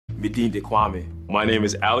Medin de Kwame. My name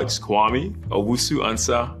is Alex Kwame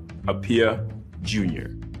Owusu-Ansah Appiah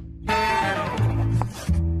Jr.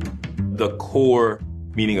 The core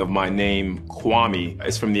meaning of my name, Kwame,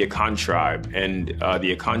 is from the Akan tribe. And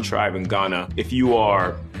the Akan tribe in Ghana, if you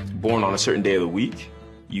are born on a certain day of the week,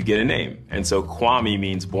 you get a name. And so Kwame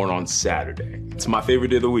means born on Saturday. It's my favorite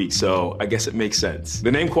day of the week, so I guess it makes sense.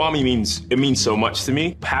 The name Kwame means so much to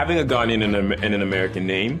me. Having a Ghanaian and an American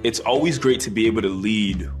name, it's always great to be able to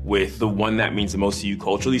lead with the one that means the most to you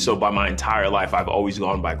culturally. So by my entire life, I've always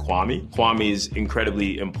gone by Kwame. Kwame is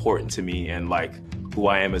incredibly important to me and like who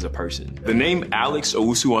I am as a person. The name Alex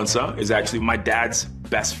Owusu-Ansah is actually my dad's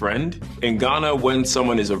best friend. In Ghana, when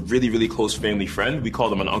someone is a really, really close family friend, we call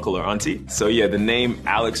them an uncle or auntie. So yeah, the name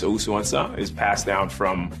Alex Owusu-Ansah is passed down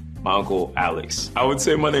from my uncle Alex. I would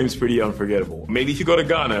say my name's pretty unforgettable. Maybe if you go to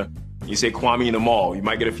Ghana, you say Kwame in the mall, you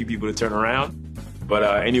might get a few people to turn around, but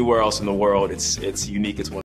anywhere else in the world, it's unique, it's one.